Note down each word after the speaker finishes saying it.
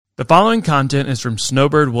The following content is from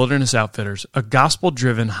Snowbird Wilderness Outfitters, a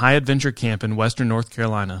gospel-driven high-adventure camp in western North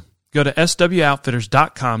Carolina. Go to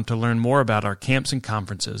swoutfitters.com to learn more about our camps and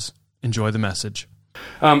conferences. Enjoy the message.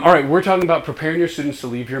 All right, we're talking about preparing your students to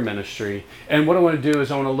leave your ministry. And what I want to do is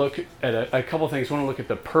I want to look at a couple things. I want to look at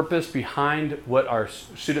the purpose behind what our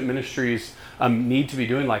student ministries need to be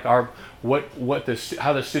doing, like how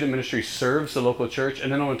the student ministry serves the local church.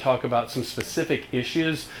 And then I want to talk about some specific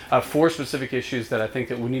issues, 4 specific issues that I think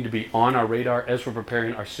that we need to be on our radar as we're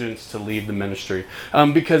preparing our students to leave the ministry.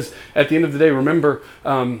 Because at the end of the day, remember,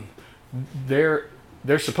 they're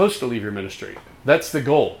supposed to leave your ministry. That's the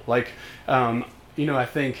goal. I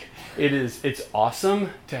think it's awesome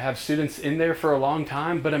to have students in there for a long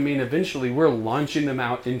time, but eventually we're launching them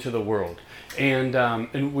out into the world.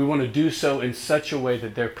 And we want to do so in such a way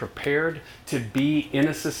that they're prepared to be in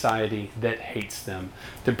a society that hates them.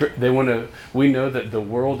 We know that the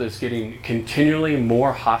world is getting continually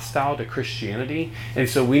more hostile to Christianity, and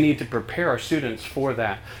so we need to prepare our students for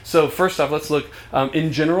that. So first off, let's look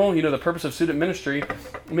in general. The purpose of student ministry.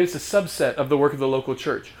 It's a subset of the work of the local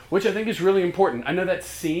church, which I think is really important. I know that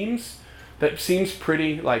seems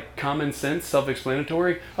pretty like common sense,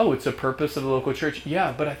 self-explanatory. Oh, it's a purpose of the local church.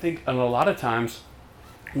 Yeah, but I think a lot of times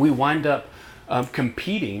we wind up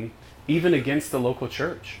competing even against the local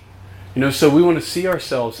church. So we want to see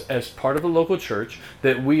ourselves as part of the local church,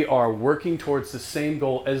 that we are working towards the same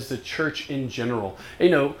goal as the church in general.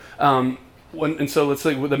 So let's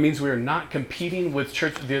say that means we are not competing with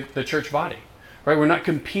the church body. Right, we're not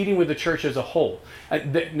competing with the church as a whole.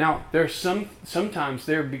 Now, sometimes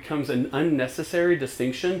there becomes an unnecessary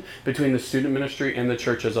distinction between the student ministry and the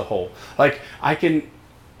church as a whole. And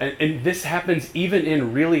this happens even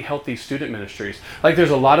in really healthy student ministries. Like, there's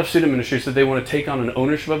a lot of student ministries that they want to take on an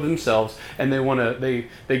ownership of themselves, and they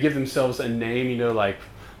give themselves a name, like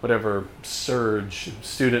whatever, Surge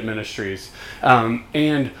Student Ministries.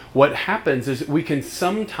 And what happens is we can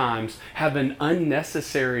sometimes have an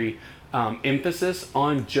unnecessary emphasis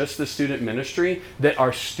on just the student ministry, that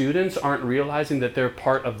our students aren't realizing that they're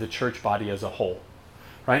part of the church body as a whole.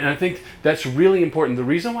 Right? And I think that's really important. The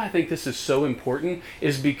reason why I think this is so important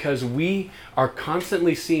is because we are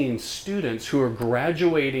constantly seeing students who are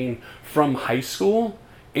graduating from high school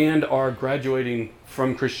and are graduating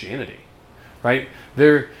from Christianity. Right?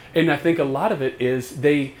 And I think a lot of it is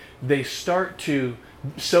they start to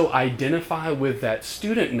so identify with that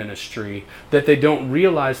student ministry that they don't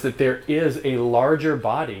realize that there is a larger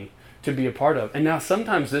body to be a part of. And now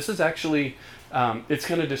sometimes this is actually, it's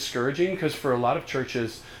kind of discouraging, because for a lot of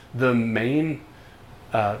churches, the main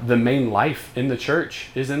life in the church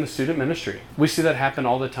is in the student ministry. We see that happen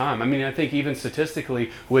all the time. I think even statistically,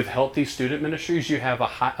 with healthy student ministries, you have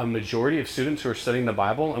a majority of students who are studying the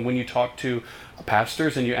Bible. And when you talk to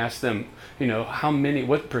pastors and you ask them,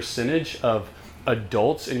 what percentage of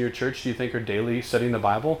adults in your church do you think are daily studying the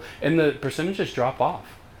Bible? And the percentages drop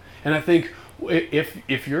off. And I think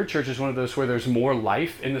if your church is one of those where there's more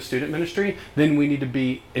life in the student ministry, then we need to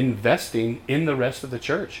be investing in the rest of the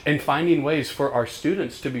church and finding ways for our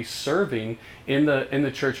students to be serving in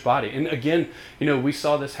the church body. And again, we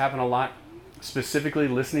saw this happen a lot, specifically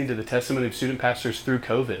listening to the testimony of student pastors through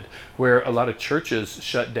COVID, where a lot of churches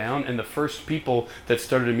shut down, and the first people that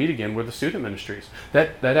started to meet again were the student ministries.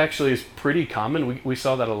 That actually is pretty common. We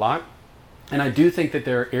saw that a lot. And I do think that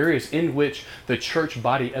there are areas in which the church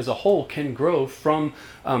body as a whole can grow from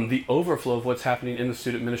the overflow of what's happening in the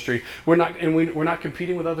student ministry. We're not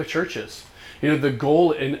competing with other churches. The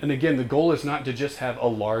goal, and again, the goal is not to just have a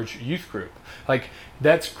large youth group.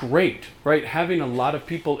 That's great, right? Having a lot of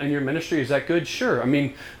people in your ministry, is that good? Sure.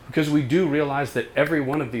 Because we do realize that every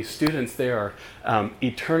one of these students, they are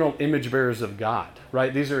eternal image bearers of God,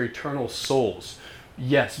 right? These are eternal souls.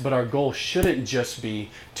 Yes, but our goal shouldn't just be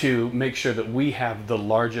to make sure that we have the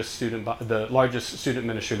largest student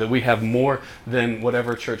ministry, that we have more than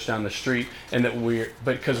whatever church down the street, and that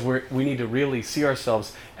we need to really see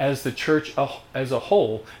ourselves as the church as a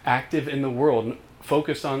whole, active in the world,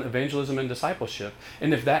 focused on evangelism and discipleship.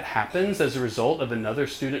 And if that happens as a result of another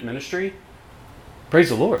student ministry, praise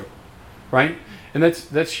the Lord, right? And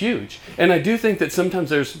that's huge. And I do think that sometimes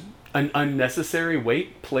there's an unnecessary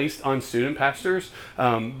weight placed on student pastors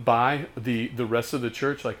by the rest of the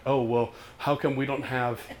church. Like, oh, well, how come we don't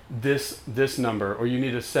have this number? Or you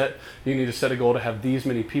need to set a goal to have these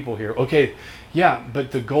many people here. Okay, yeah,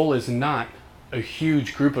 but the goal is not a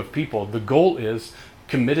huge group of people. The goal is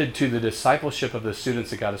committed to the discipleship of the students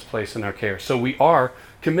that God has placed in our care. So we are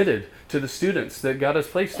committed to the students that God has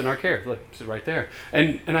placed in our care. Look, it's right there.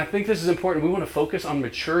 And I think this is important. We want to focus on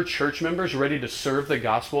mature church members ready to serve the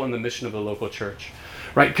gospel and the mission of the local church,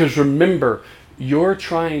 right? Because remember, you're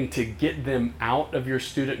trying to get them out of your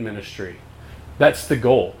student ministry. That's the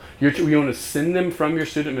goal. You want to send them from your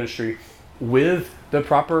student ministry with the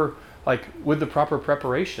proper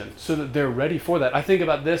preparation so that they're ready for that. I think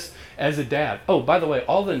about this as a dad. Oh, by the way,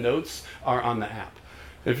 all the notes are on the app.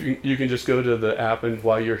 If you can just go to the app and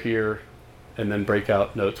while you're here and then break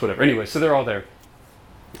out notes, whatever. Anyway, so they're all there.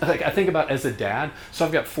 I think about as a dad, so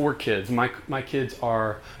I've got 4 kids. My kids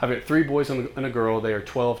I've got 3 boys and a girl. They are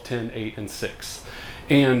 12, 10, 8, and 6.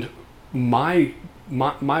 And my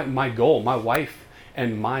goal, my wife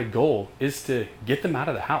and my goal is to get them out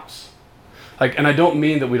of the house. And I don't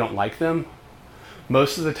mean that we don't like them.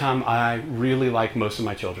 Most of the time, I really like most of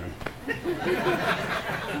my children.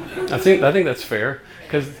 I think that's fair,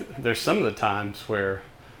 because there's some of the times where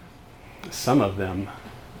some of them,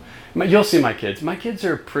 you'll see my kids. My kids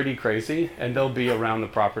are pretty crazy, and they'll be around the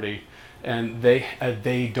property, and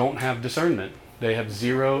they don't have discernment. They have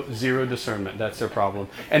zero discernment. That's their problem,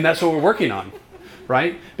 and that's what we're working on,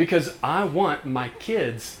 right? Because I want my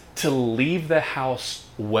kids to leave the house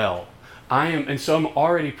well. And so I'm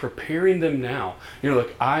already preparing them now.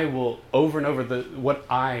 Look, I will over and over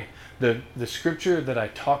the scripture that I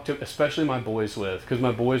talk to, especially my boys with, because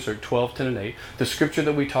my boys are 12, 10, and 8. The scripture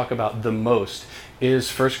that we talk about the most is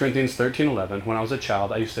 1 Corinthians 13:11. When I was a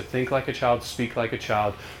child, I used to think like a child, speak like a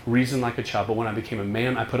child, reason like a child. But when I became a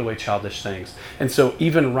man, I put away childish things. And so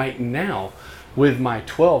even right now, with my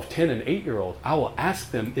 12, 10, and 8-year-old, I will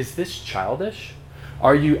ask them, is this childish?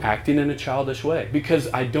 Are you acting in a childish way?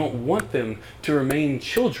 Because I don't want them to remain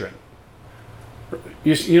children.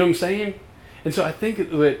 You know what I'm saying? And so I think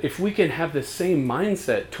that if we can have the same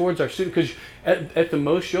mindset towards our students, because at the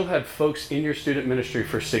most you'll have folks in your student ministry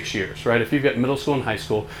for 6 years, right? If you've got middle school and high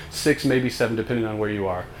school, 6, maybe 7, depending on where you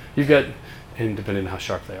are. You've got, and depending on how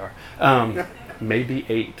sharp they are, maybe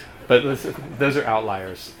 8. But those are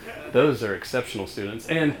outliers. Those are exceptional students.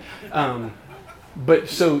 And but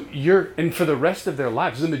so and for the rest of their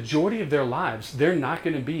lives, the majority of their lives, they're not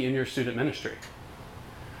going to be in your student ministry.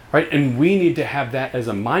 Right? And we need to have that as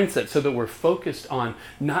a mindset so that we're focused on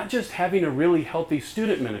not just having a really healthy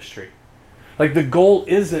student ministry. The goal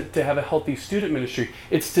isn't to have a healthy student ministry.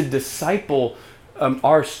 It's to disciple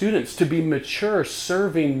our students to be mature,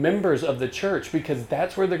 serving members of the church, because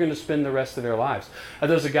that's where they're going to spend the rest of their lives.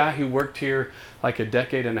 There's a guy who worked here like a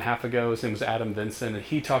decade and a half ago. His name was Adam Vinson, and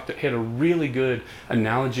he had a really good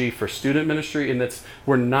analogy for student ministry, and that's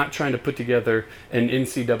we're not trying to put together an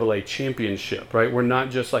NCAA championship, right? We're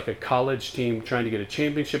not just like a college team trying to get a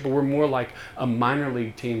championship, but we're more like a minor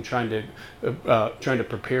league team trying to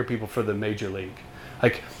prepare people for the major league.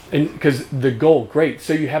 And because the goal, great,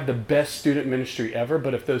 so you have the best student ministry ever,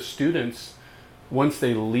 but if those students, once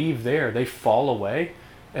they leave there, they fall away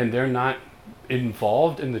and they're not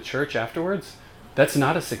involved in the church afterwards, that's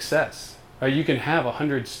not a success. You can have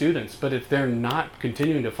 100 students, but if they're not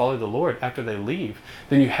continuing to follow the Lord after they leave,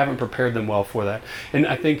 then you haven't prepared them well for that. And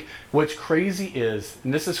I think what's crazy is,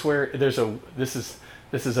 and this is where this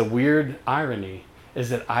is a weird irony, is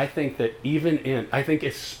that I think that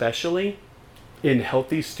especially in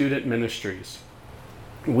healthy student ministries,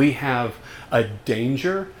 we have a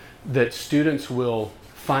danger that students will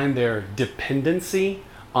find their dependency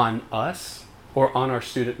on us or on our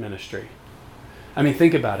student ministry. I mean,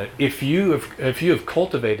 think about it. If you have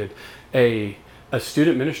cultivated a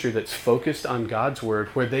student ministry that's focused on God's word,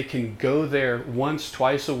 where they can go there once,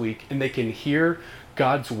 twice a week, and they can hear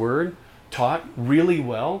God's word taught really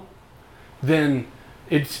well, then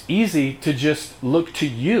it's easy to just look to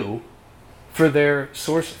you for their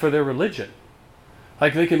source, for their religion.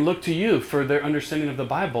 They can look to you for their understanding of the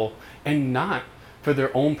Bible and not for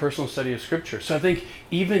their own personal study of Scripture. So I think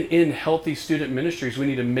even in healthy student ministries, we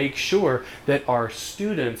need to make sure that our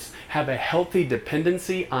students have a healthy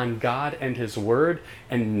dependency on God and His Word,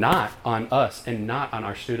 and not on us and not on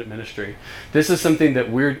our student ministry. This is something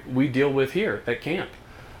that we deal with here at camp.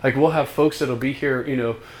 We'll have folks that'll be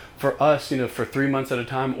here, for us, for 3 months at a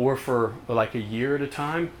time, or for a year at a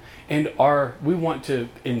time. And we want to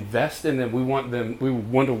invest in them. We want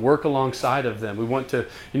to work alongside of them. We want to,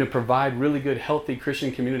 provide really good, healthy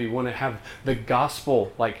Christian community. We want to have the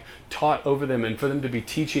gospel taught over them, and for them to be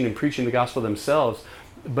teaching and preaching the gospel themselves,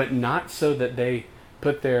 but not so that they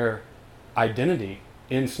put their identity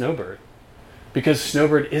in Snowbird, because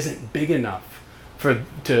Snowbird isn't big enough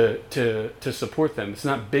to support them. It's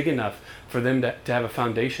not big enough for them to have a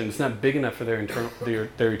foundation. It's not big enough for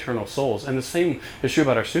their eternal souls. And the same is true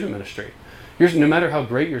about our student ministry. No matter how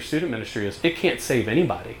great your student ministry is, it can't save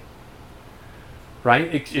anybody,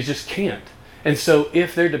 right? It just can't. And so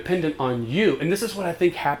if they're dependent on you, and this is what I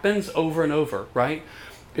think happens over and over, right?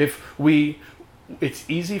 If we it's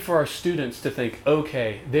easy for our students to think,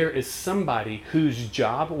 okay, there is somebody whose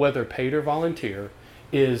job, whether paid or volunteer,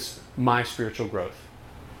 is my spiritual growth.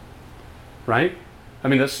 Right? I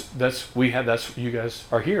mean, that's you guys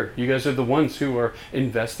are here. You guys are the ones who are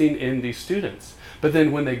investing in these students. But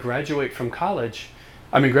then when they graduate from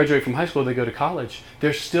graduate from high school, they go to college,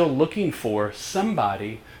 they're still looking for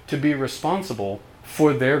somebody to be responsible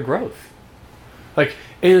for their growth.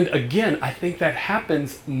 And again, I think that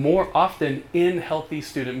happens more often in healthy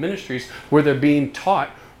student ministries where they're being taught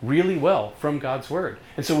really well from God's Word.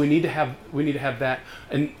 And so we need to have that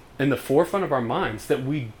in the forefront of our minds, that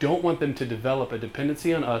we don't want them to develop a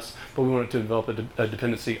dependency on us, but we want it to develop a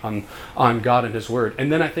dependency on God and His Word.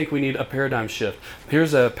 And then I think we need a paradigm shift.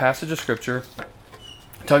 Here's a passage of Scripture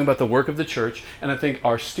talking about the work of the church, and I think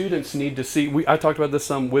our students need to see. I talked about this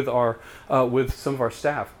some with some of our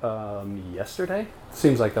staff yesterday.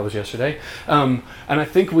 Seems like that was yesterday. And I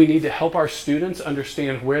think we need to help our students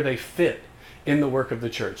understand where they fit in the work of the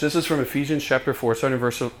church. This is from Ephesians chapter 4, starting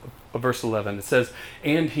in verse 11. It says,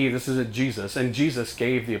 "And he," this is Jesus, "and Jesus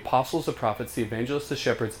gave the apostles, the prophets, the evangelists, the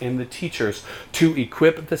shepherds, and the teachers to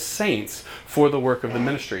equip the saints for the work of the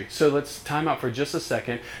ministry." So let's time out for just a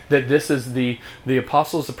second, that this is the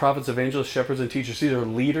apostles, the prophets, evangelists, shepherds, and teachers. These are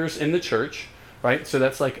leaders in the church, right? So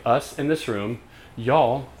that's like us in this room.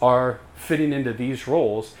 Y'all are fitting into these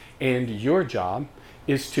roles, and your job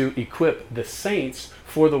is to equip the saints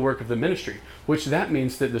for the work of the ministry, which that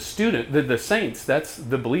means that the saints, that's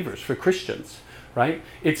the believers, for Christians, right?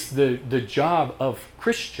 It's the job of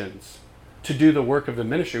Christians to do the work of the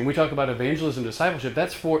ministry. When we talk about evangelism, discipleship,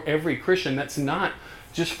 that's for every Christian. That's not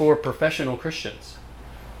just for professional Christians.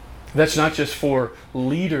 That's not just for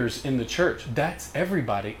leaders in the church. That's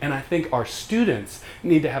everybody. And I think our students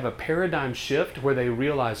need to have a paradigm shift where they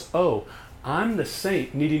realize, oh, I'm the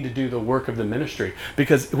saint needing to do the work of the ministry.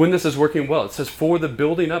 Because when this is working well, it says, for the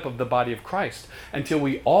building up of the body of Christ, until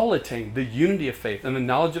we all attain the unity of faith and the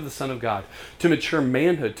knowledge of the Son of God, to mature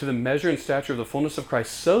manhood, to the measure and stature of the fullness of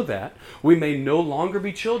Christ, so that we may no longer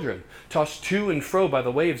be children, tossed to and fro by the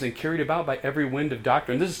waves and carried about by every wind of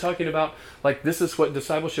doctrine. This is talking about, this is what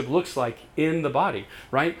discipleship looks like in the body,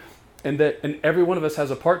 right? And every one of us has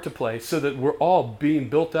a part to play, so that we're all being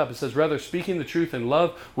built up. It says, rather, speaking the truth in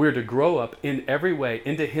love, we're to grow up in every way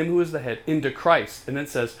into Him who is the head, into Christ. And then it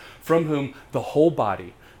says, from whom the whole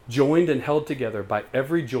body, joined and held together by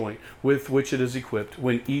every joint with which it is equipped,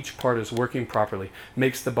 when each part is working properly,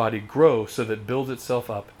 makes the body grow so that it builds itself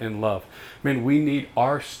up in love. Man,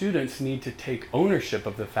 our students need to take ownership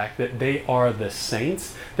of the fact that they are the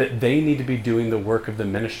saints, that they need to be doing the work of the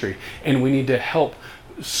ministry. And we need to help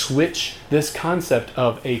switch this concept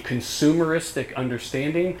of a consumeristic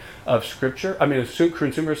understanding of Scripture, a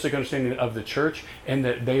consumeristic understanding of the church, and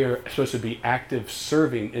that they are supposed to be active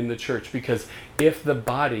serving in the church. Because if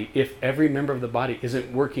every member of the body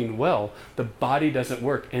isn't working well, the body doesn't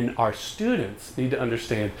work. And our students need to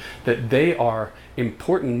understand that they are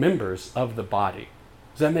important members of the body.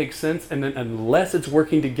 Does that make sense? And then unless it's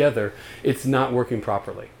working together, it's not working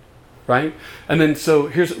properly. Right? And then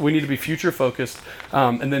we need to be future focused.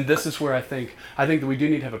 And then this is where I think that we do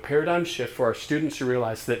need to have a paradigm shift for our students to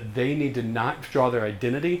realize that they need to not draw their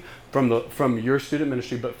identity from your student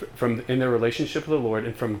ministry, but from in their relationship with the Lord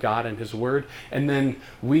and from God and His Word. And then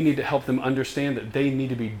we need to help them understand that they need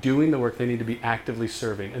to be doing the work. They need to be actively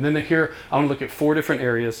serving. And then here, I want to look at 4 different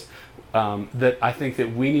areas that I think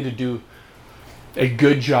that we need to do a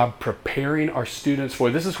good job preparing our students for.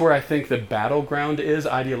 This is where I think the battleground is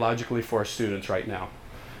ideologically for our students right now.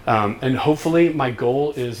 And hopefully my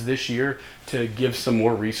goal is this year to give some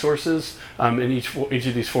more resources in each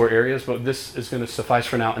of these 4 areas, but this is going to suffice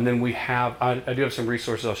for now. And then I do have some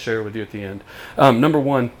resources I'll share with you at the end. Number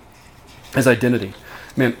 1 is identity.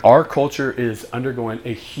 Man, our culture is undergoing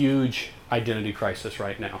a huge identity crisis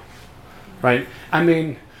right now, right? I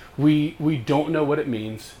mean, we don't know what it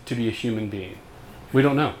means to be a human being. We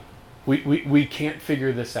don't know. We can't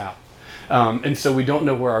figure this out. And so we don't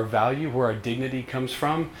know where our value, where our dignity comes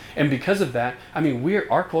from. And because of that,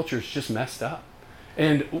 our culture is just messed up.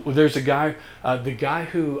 And there's a guy, the guy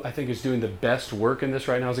who I think is doing the best work in this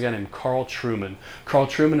right now is a guy named Carl Trueman. Carl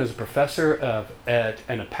Trueman is a professor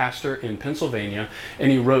and a pastor in Pennsylvania, and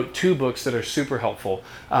he wrote 2 books that are super helpful.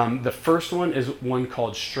 The first one is one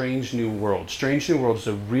called Strange New World. Strange New World is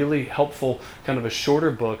a really helpful, kind of a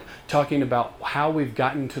shorter book, talking about how we've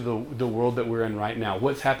gotten to the world that we're in right now.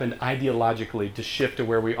 What's happened ideologically to shift to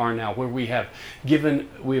where we are now, where we've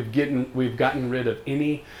gotten rid of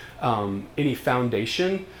any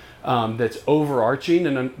foundation that's overarching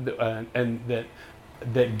and that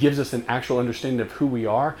that gives us an actual understanding of who we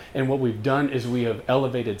are. And what we've done is we have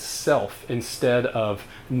elevated self instead of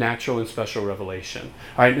natural and special revelation.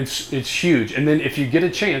 All right, it's huge. And then if you get a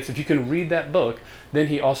chance, if you can read that book, then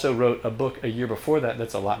he also wrote a book a year before that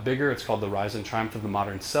that's a lot bigger. It's called The Rise and Triumph of the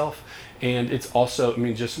Modern Self. And it's also,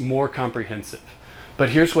 just more comprehensive. But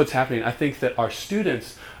here's what's happening. I think that our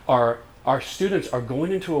students are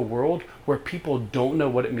going into a world where people don't know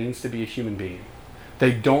what it means to be a human being.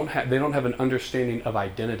 They don't have an understanding of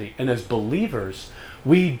identity. And as believers,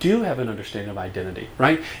 we do have an understanding of identity,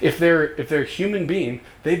 right? If they're a human being,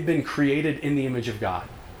 they've been created in the image of God.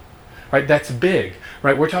 Right? That's big,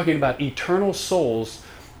 right? We're talking about eternal souls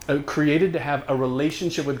created to have a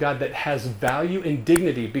relationship with God that has value and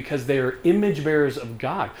dignity because they are image bearers of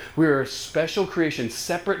God. We are a special creation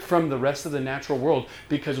separate from the rest of the natural world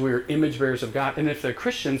because we are image bearers of God. And if they're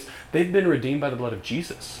Christians, they've been redeemed by the blood of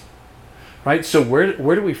Jesus. Right? So where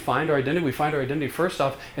do we find our identity? We find our identity first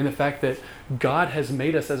off in the fact that God has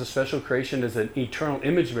made us as a special creation, as an eternal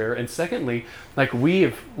image bearer. And secondly, like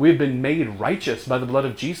we've been made righteous by the blood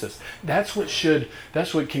of Jesus. That's what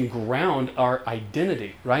can ground our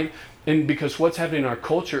identity, right? And because what's happening in our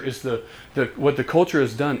culture is what the culture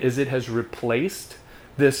has done is it has replaced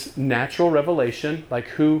this natural revelation, like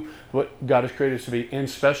what God has created us to be, and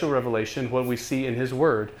special revelation, what we see in His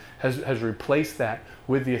Word, has replaced that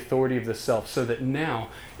with the authority of the self, so that now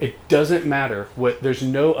it doesn't matter there's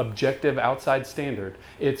no objective outside standard.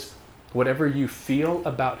 It's whatever you feel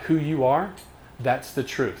about who you are, that's the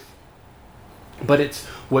truth. But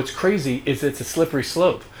what's crazy is it's a slippery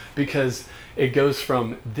slope, because it goes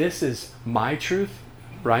from this is my truth,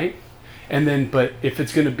 right? And then, but if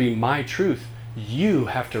it's going to be my truth, you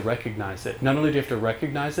have to recognize it. Not only do you have to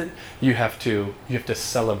recognize it, you have to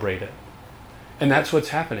celebrate it. And that's what's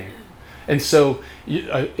happening. And so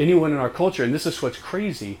anyone in our culture, and this is what's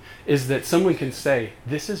crazy, is that someone can say,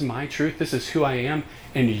 this is my truth, this is who I am,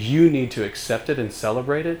 and you need to accept it and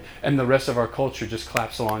celebrate it, and the rest of our culture just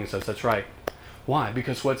claps along and says, that's right. Why?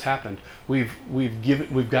 Because what's happened? We've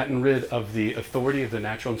gotten rid of the authority of the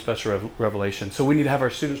natural and special revelation. So we need to have our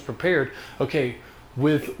students prepared, okay,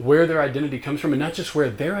 with where their identity comes from, and not just where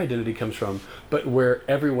their identity comes from, but where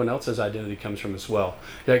everyone else's identity comes from as well.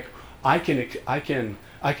 Like I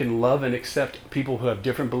can love and accept people who have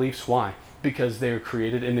different beliefs. Why? Because they are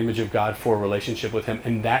created in the image of God for a relationship with Him,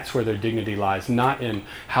 and that's where their dignity lies, not in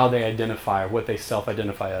how they identify or what they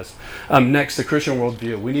self-identify as. Next, the Christian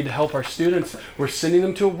worldview. We need to help our students. We're sending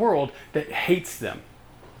them to a world that hates them.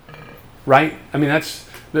 Right?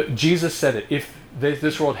 Jesus said it. If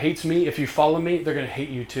this world hates me, if you follow me, they're going to hate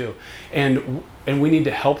you too. And we need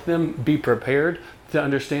to help them be prepared to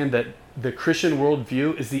understand that the Christian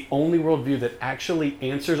worldview is the only worldview that actually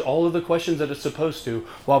answers all of the questions that it's supposed to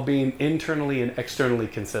while being internally and externally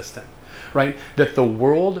consistent. Right? That the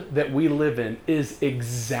world that we live in is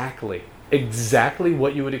exactly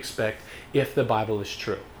what you would expect if the Bible is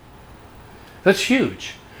true. That's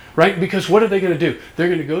huge. Right? Because what are they going to do? They're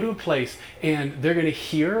going to go to a place and they're going to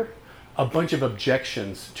hear a bunch of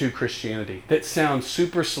objections to Christianity that sound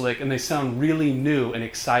super slick, and they sound really new and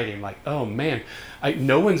exciting. Like, oh man,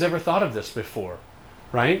 no one's ever thought of this before,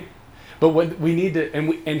 right? But what we need to,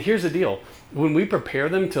 and here's the deal: when we prepare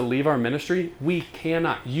them to leave our ministry,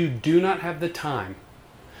 you do not have the time,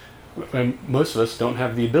 and most of us don't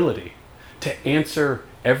have the ability to answer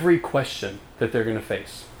every question that they're going to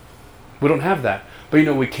face. We don't have that. But you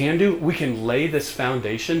know what we can do? We can lay this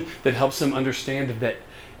foundation that helps them understand that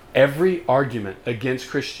every argument against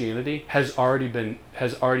Christianity has already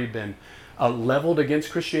been leveled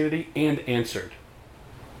against Christianity and answered.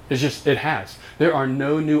 It has. There are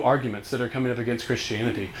no new arguments that are coming up against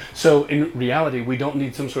Christianity. So in reality, we don't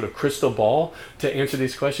need some sort of crystal ball to answer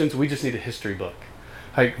these questions. We just need a history book.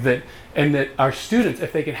 And that our students,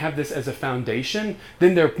 if they can have this as a foundation,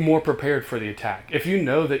 then they're more prepared for the attack. If you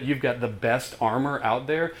know that you've got the best armor out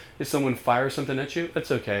there, if someone fires something at you,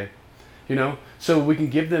 that's okay. So we can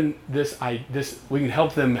give them we can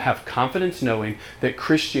help them have confidence knowing that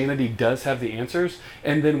Christianity does have the answers,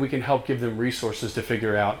 and then we can help give them resources to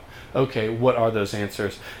figure out, okay, what are those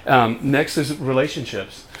answers? Next is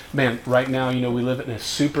relationships. Man, right now, we live in a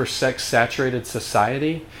super sex-saturated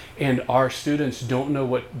society, and our students don't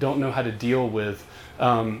know how to deal with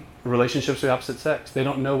relationships with the opposite sex. They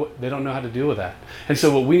don't know how to deal with that. And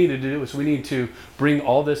so what we need to do is we need to bring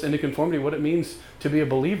all this into conformity, what it means to be a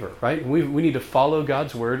believer, right? We need to follow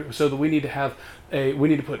God's word, so that we need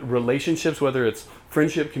to put relationships, whether it's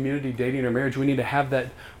friendship, community, dating, or marriage, we need to have that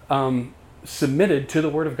submitted to the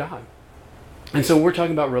word of God. And so when we're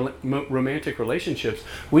talking about romantic relationships,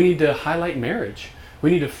 we need to highlight marriage.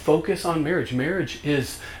 We need to focus on marriage. Marriage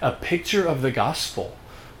is a picture of the gospel.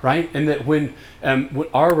 right? And that when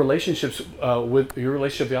our relationships with your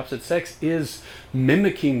relationship with the opposite sex is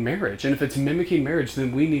mimicking marriage, and if it's mimicking marriage,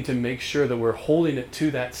 then we need to make sure that we're holding it to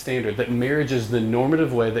that standard, that marriage is the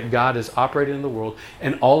normative way that God is operating in the world,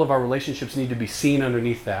 and all of our relationships need to be seen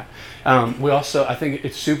underneath that. I think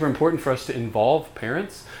it's super important for us to involve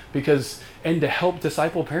parents and to help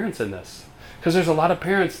disciple parents in this. Because there's a lot of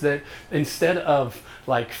parents that instead of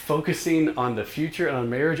like focusing on the future and on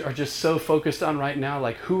marriage are just so focused on right now,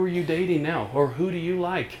 like who are you dating now? Or who do you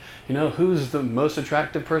like? Who's the most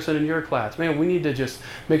attractive person in your class? Man, we need to just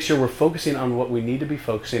make sure we're focusing on what we need to be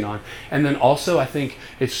focusing on. And then also I think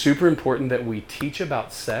it's super important that we teach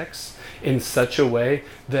about sex in such a way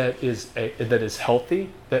that is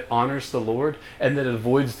healthy, that honors the Lord, and that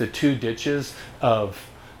avoids the two ditches of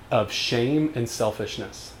shame and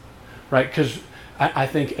selfishness. Right, because I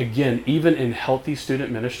think, again, even in healthy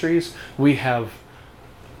student ministries, we have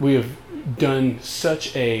done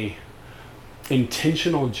such a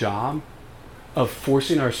intentional job of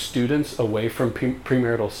forcing our students away from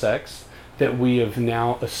premarital sex that we have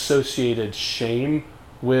now associated shame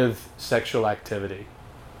with sexual activity,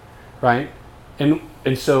 right? And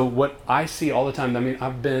so what I see all the time,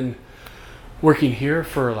 I've been working here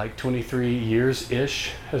for like 23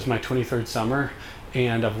 years-ish as my 23rd summer.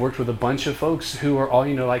 And I've worked with a bunch of folks who are all,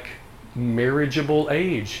 like marriageable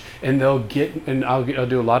age, and I'll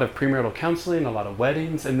do a lot of premarital counseling, a lot of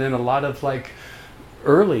weddings, and then a lot of like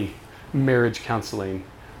early marriage counseling,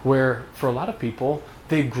 where for a lot of people,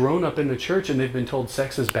 they've grown up in the church and they've been told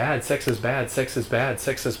sex is bad, sex is bad, sex is bad,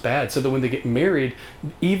 sex is bad. So that when they get married,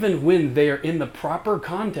 even when they are in the proper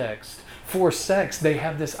context for sex, they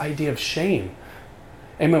have this idea of shame.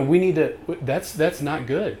 And that's not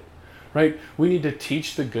good. Right? We need to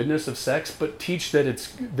teach the goodness of sex, but teach that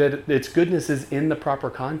its goodness is in the proper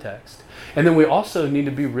context. And then we also need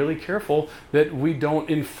to be really careful that we don't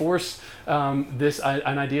enforce an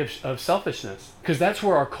idea of selfishness, because that's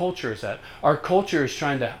where our culture is at. Our culture is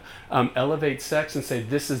trying to elevate sex and say,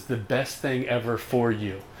 this is the best thing ever for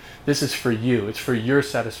you. This is for you. It's for your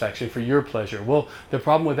satisfaction, for your pleasure. Well, the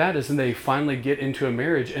problem with that is then they finally get into a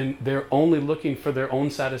marriage and they're only looking for their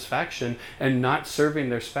own satisfaction and not serving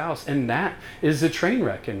their spouse. And that is a train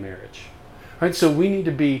wreck in marriage. Right? So we need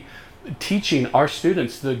to be teaching our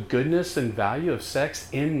students the goodness and value of sex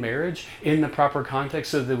in marriage in the proper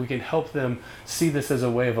context so that we can help them see this as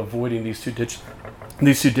a way of avoiding these two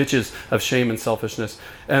ditches of shame and selfishness.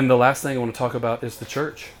 And the last thing I want to talk about is the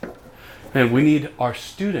church. And we need our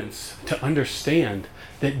students to understand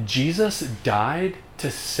that Jesus died to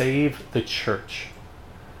save the church.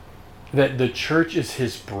 That the church is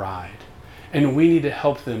his bride. And we need to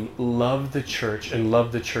help them love the church and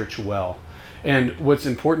love the church well. And what's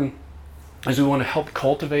important is we want to help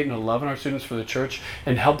cultivate and love in our students for the church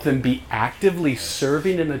and help them be actively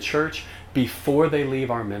serving in the church before they leave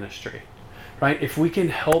our ministry. Right? If we can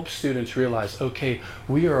help students realize, okay,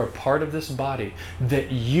 we are a part of this body,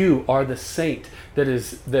 that you are the saint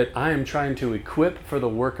that I am trying to equip for the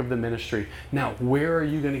work of the ministry. Now, where are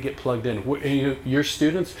you going to get plugged in? Your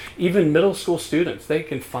students, even middle school students, they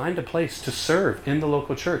can find a place to serve in the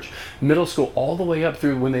local church. Middle school all the way up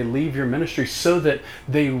through when they leave your ministry, so that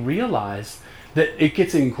they realize that it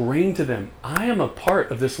gets ingrained to them. I am a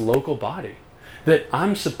part of this local body. That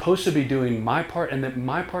I'm supposed to be doing my part, and that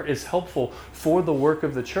my part is helpful for the work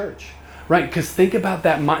of the church. Right? Because think about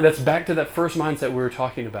that. That's back to that first mindset we were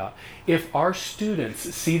talking about. If our students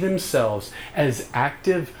see themselves as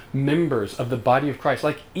active members of the body of Christ,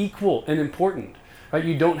 like equal and important, right?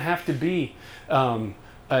 You don't have to be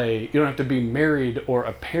married or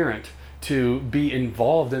a parent to be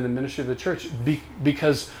involved in the ministry of the church,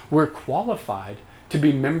 because we're qualified to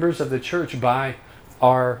be members of the church by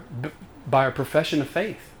our profession of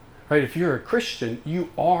faith, right? If you're a Christian,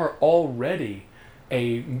 you are already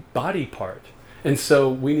a body part. And so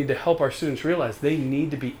we need to help our students realize they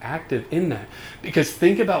need to be active in that. Because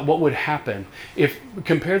think about what would happen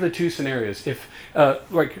compare the two scenarios. If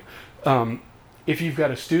you've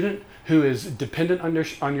got a student who is dependent on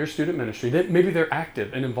your student ministry, then maybe they're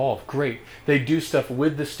active and involved. Great. They do stuff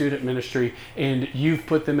with the student ministry, and you've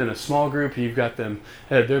put them in a small group. You've got them,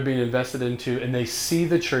 they're being invested into, and they see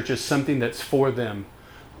the church as something that's for them,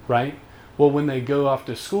 right? Well, when they go off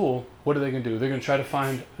to school, what are they going to do? They're going to try to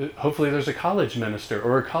find, hopefully there's a college minister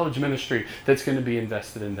or a college ministry that's going to be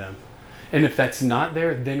invested in them. And if that's not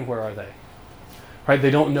there, then where are they? Right? They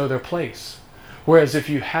don't know their place. Whereas if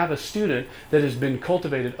you have a student that has been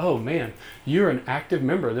cultivated, oh man, you're an active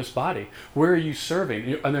member of this body. Where are you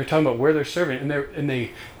serving? And they're talking about where they're serving,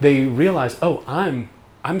 and they realize, oh, I'm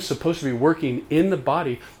I'm supposed to be working in the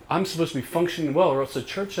body. I'm supposed to be functioning well, or else the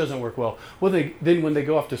church doesn't work well. Well, then when they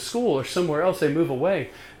go off to school or somewhere else, they move away.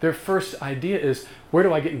 Their first idea is, where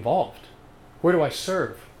do I get involved? Where do I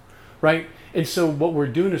serve? Right? And so what we're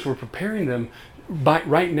doing is we're preparing them by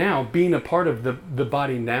right now, being a part of the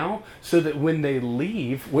body now, so that when they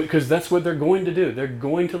leave, because that's what they're going to do. They're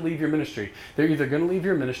going to leave your ministry. They're either going to leave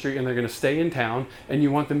your ministry and they're going to stay in town, and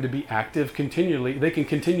you want them to be active continually. They can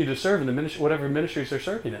continue to serve in the ministry, whatever ministries they're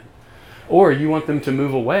serving in. Or you want them to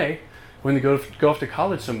move away when they go off to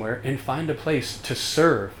college somewhere and find a place to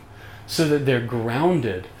serve so that they're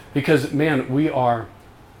grounded. Because, man, we're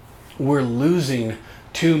losing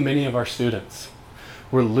too many of our students.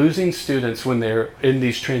 We're losing students when they're in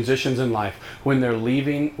these transitions in life, when they're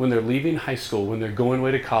leaving high school, when they're going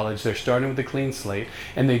away to college, they're starting with a clean slate,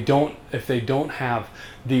 and if they don't have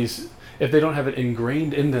it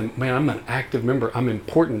ingrained in them, man, I'm an active member, I'm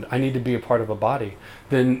important, I need to be a part of a body,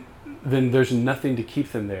 then there's nothing to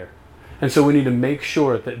keep them there. And so we need to make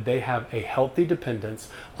sure that they have a healthy dependence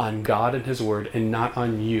on God and His Word, and not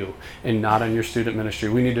on you, and not on your student ministry.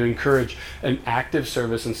 We need to encourage an active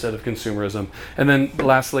service instead of consumerism. And then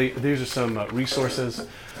lastly, these are some resources.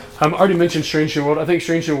 I already mentioned Strange New World. I think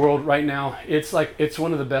Strange New World right now, it's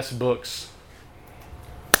one of the best books.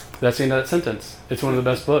 That's the end of that sentence. It's one of the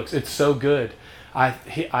best books. It's so good.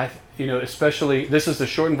 Especially, this is the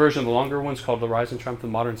shortened version. The longer one's called The Rise and Triumph of the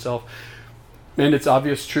Modern Self. And it's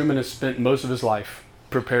obvious Truman has spent most of his life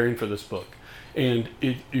preparing for this book. And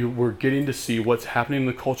we're getting to see what's happening in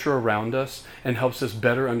the culture around us, and helps us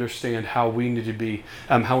better understand how we need to be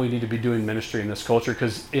doing ministry in this culture.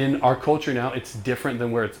 Because in our culture now, it's different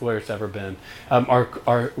than where it's ever been.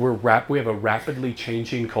 We have a rapidly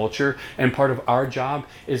changing culture, and part of our job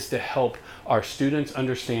is to help our students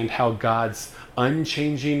understand how God's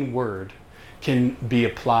unchanging word can be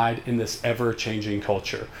applied in this ever-changing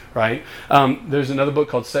culture, right? There's another book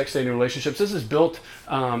called Sex, Dating, and Relationships. This is built.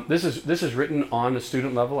 This is written on a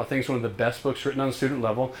student level. I think it's one of the best books written on a student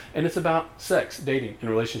level, and it's about sex, dating, and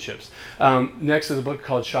relationships. Next is a book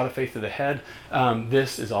called Shot of Faith to the Head.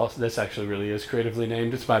 This actually really is creatively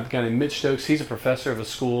named. It's by a guy named Mitch Stokes. He's a professor of a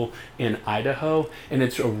school in Idaho, and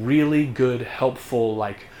it's a really good, helpful,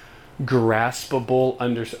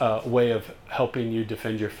 graspable way of helping you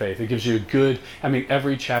defend your faith. It gives you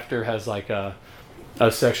every chapter has a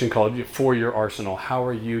section called For Your Arsenal. How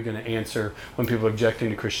are you going to answer when people are objecting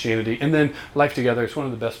to Christianity? And then Life Together. It's one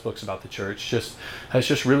of the best books about the church. It's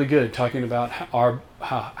just really good, talking about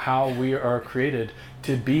how we are created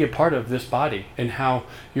to be a part of this body, and how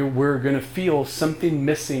we're going to feel something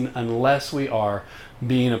missing unless we are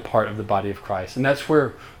being a part of the body of Christ. And that's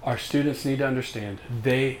where our students need to understand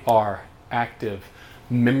they are active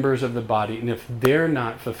members of the body, and if they're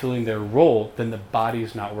not fulfilling their role, then the body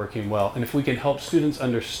is not working well. And if we can help students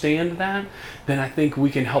understand that, then I think we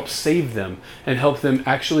can help save them and help them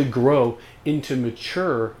actually grow into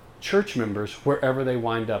mature church members wherever they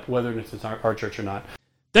wind up, whether it's our church or not.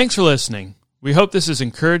 Thanks for listening. We hope this has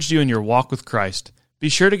encouraged you in your walk with Christ. Be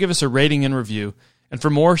sure to give us a rating and review. And for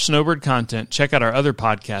more Snowbird content, check out our other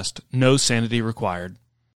podcast, No Sanity Required.